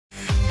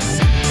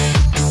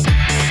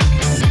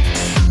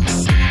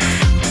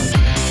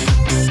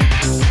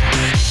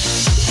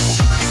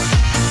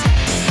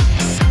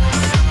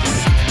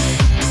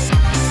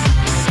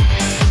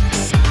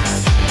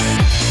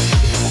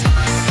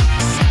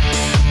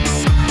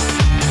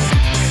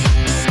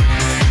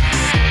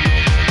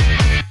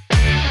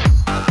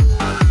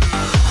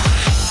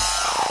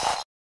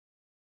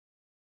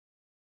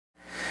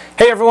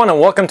Hey everyone, and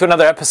welcome to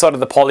another episode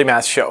of the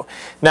Paulymath show.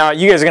 Now,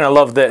 you guys are going to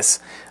love this.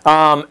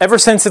 Ever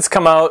since it's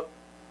come out,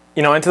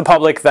 into the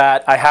public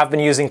that I have been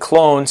using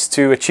clones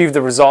to achieve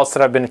the results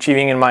that I've been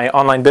achieving in my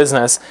online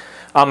business,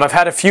 I've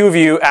had a few of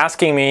you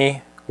asking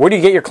me, where do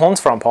you get your clones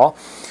from, Paul?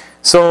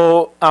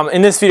 So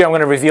in this video, I'm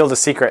going to reveal the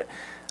secret.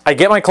 I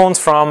get my clones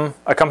from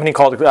a company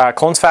called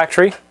Clones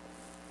Factory.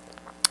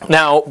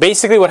 Now,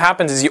 basically what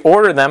happens is you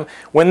order them.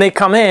 When they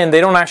come in,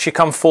 they don't actually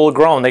come full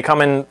grown. They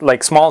come in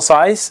like small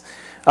size.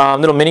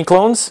 Little mini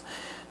clones.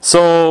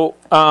 So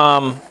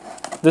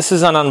this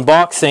is an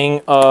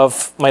unboxing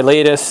of my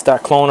latest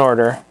clone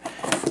order.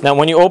 Now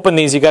when you open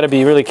these, you got to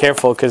be really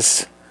careful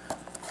because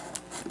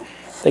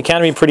they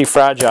can be pretty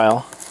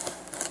fragile.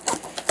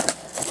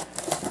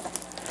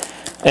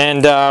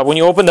 And when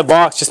you open the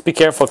box, just be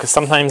careful because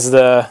sometimes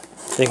they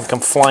can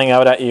come flying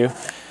out at you.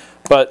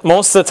 But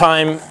most of the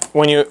time,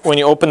 when you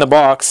open the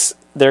box,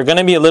 they're going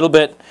to be a little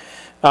bit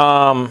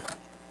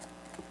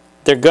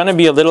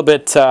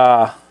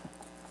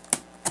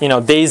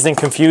dazed and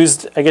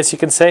confused, I guess you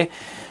could say,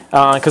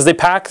 because they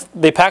pack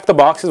the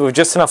boxes with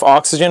just enough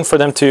oxygen for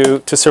them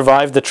to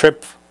survive the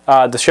trip,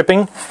 the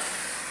shipping.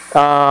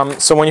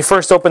 So when you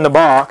first open the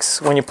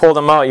box, when you pull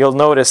them out, you'll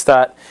notice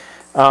that,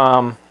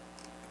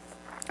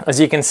 as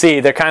you can see,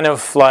 they're kind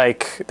of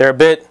like, they're a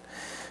bit,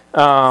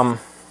 like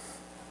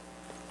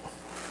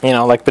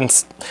been a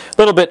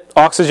little bit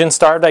oxygen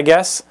starved, I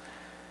guess,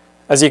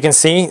 as you can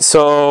see.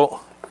 So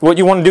what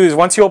you want to do is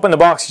once you open the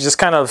box, you just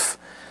kind of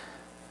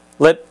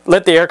let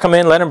the air come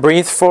in, let them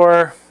breathe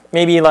for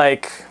maybe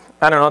like,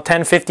 I don't know,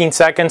 10, 15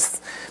 seconds,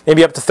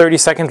 maybe up to 30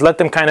 seconds. Let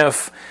them kind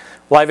of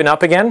liven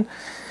up again.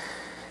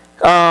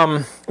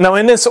 Now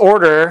in this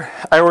order,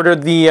 I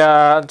ordered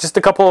the just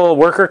a couple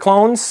worker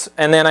clones,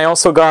 and then I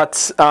also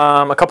got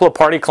a couple of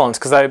party clones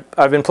because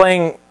I've been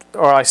playing,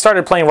 or I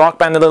started playing Rock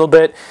Band a little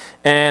bit,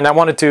 and I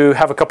wanted to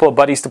have a couple of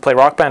buddies to play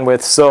Rock Band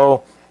with.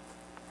 So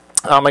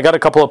I got a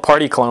couple of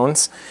party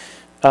clones.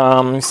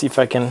 Let me see if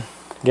I can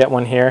get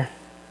one here.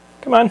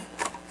 Come on,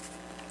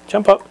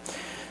 jump up.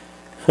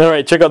 All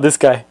right, check out this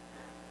guy.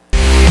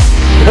 Isn't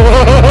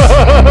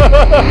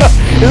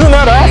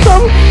that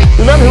awesome?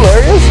 Isn't that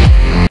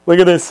hilarious? Look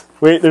at this.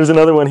 Wait, there's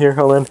another one here.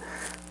 Hold on.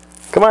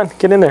 Come on,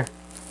 get in there.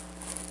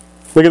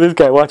 Look at this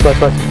guy. Watch,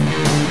 watch, watch.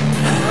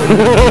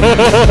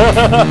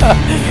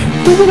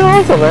 Isn't it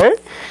awesome, right?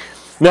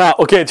 Now,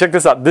 okay, check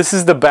this out. This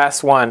is the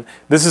best one.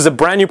 This is a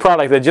brand new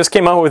product that just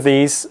came out with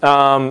these.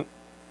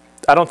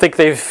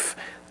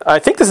 I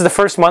think this is the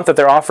first month that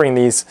they're offering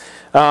these.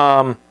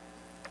 I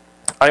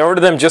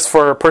ordered them just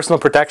for personal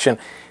protection.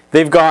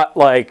 They've got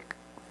like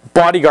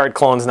bodyguard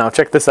clones now.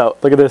 Check this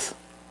out. Look at this.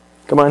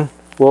 Come on.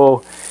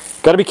 Whoa.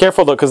 Got to be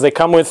careful though, because they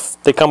come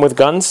with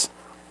guns.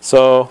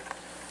 So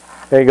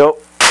there you go.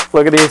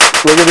 Look at these.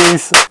 Look at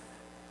these.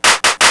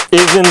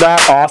 Isn't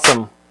that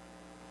awesome?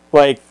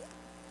 Like,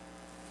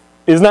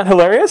 isn't that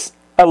hilarious?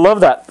 I love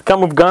that. They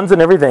come with guns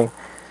and everything.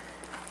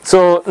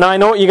 So now I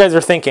know what you guys are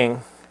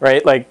thinking,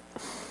 right? Like,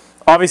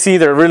 obviously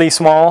they're really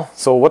small,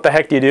 so what the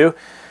heck do you do?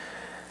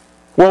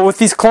 Well, with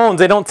these clones,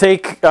 they don't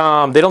take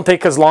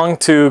as long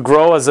to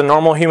grow as a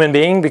normal human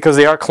being because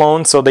they are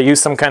clones, so they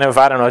use some kind of,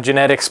 I don't know,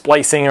 genetic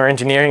splicing or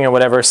engineering or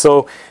whatever.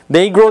 So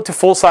they grow to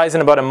full size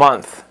in about a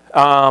month.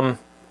 And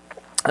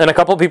a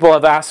couple of people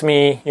have asked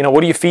me,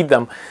 what do you feed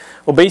them?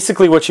 Well,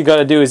 basically what you got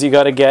to do is you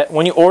got to get,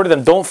 when you order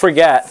them, don't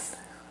forget,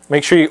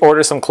 make sure you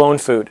order some clone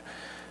food.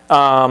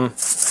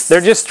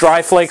 They're just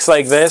dry flakes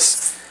like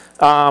this.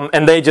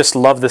 And they just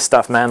love this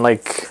stuff, man.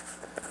 Like,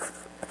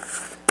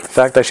 in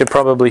fact, I should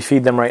probably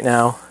feed them right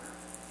now.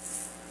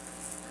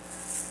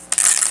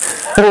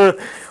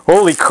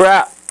 Holy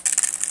crap.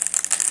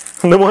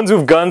 The ones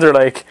with guns are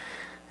like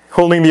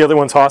holding the other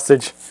ones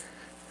hostage.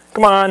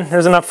 Come on,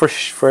 there's enough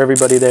for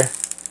everybody there.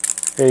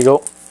 There you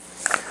go.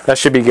 That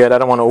should be good. I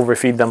don't want to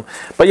overfeed them.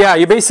 But yeah,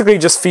 you basically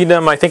just feed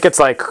them, I think it's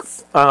like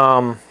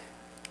a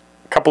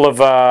couple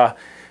of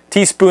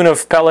teaspoon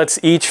of pellets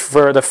each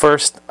for the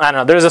first, I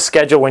don't know, there's a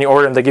schedule when you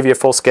order them. They give you a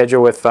full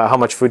schedule with how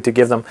much food to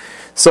give them.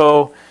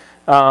 So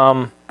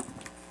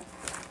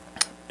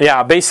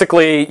yeah,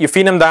 basically you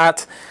feed them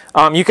that.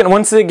 You can,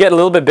 once they get a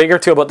little bit bigger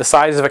to about the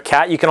size of a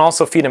cat, you can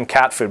also feed them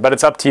cat food, but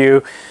it's up to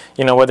you,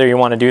 whether you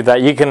want to do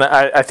that. You can,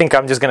 I think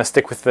I'm just going to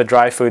stick with the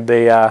dry food.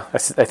 I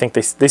think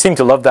they seem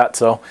to love that.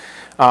 So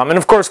and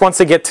of course once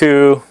they get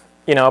to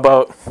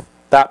about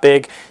that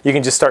big, you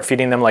can just start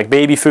feeding them like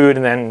baby food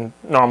and then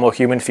normal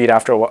human food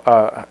after a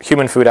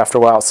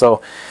while.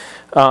 So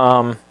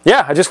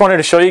yeah, I just wanted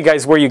to show you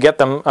guys where you get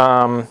them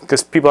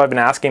because people have been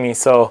asking me.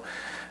 So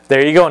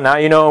there you go. Now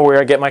you know where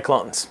I get my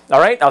clones.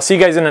 All right, I'll see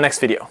you guys in the next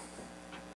video.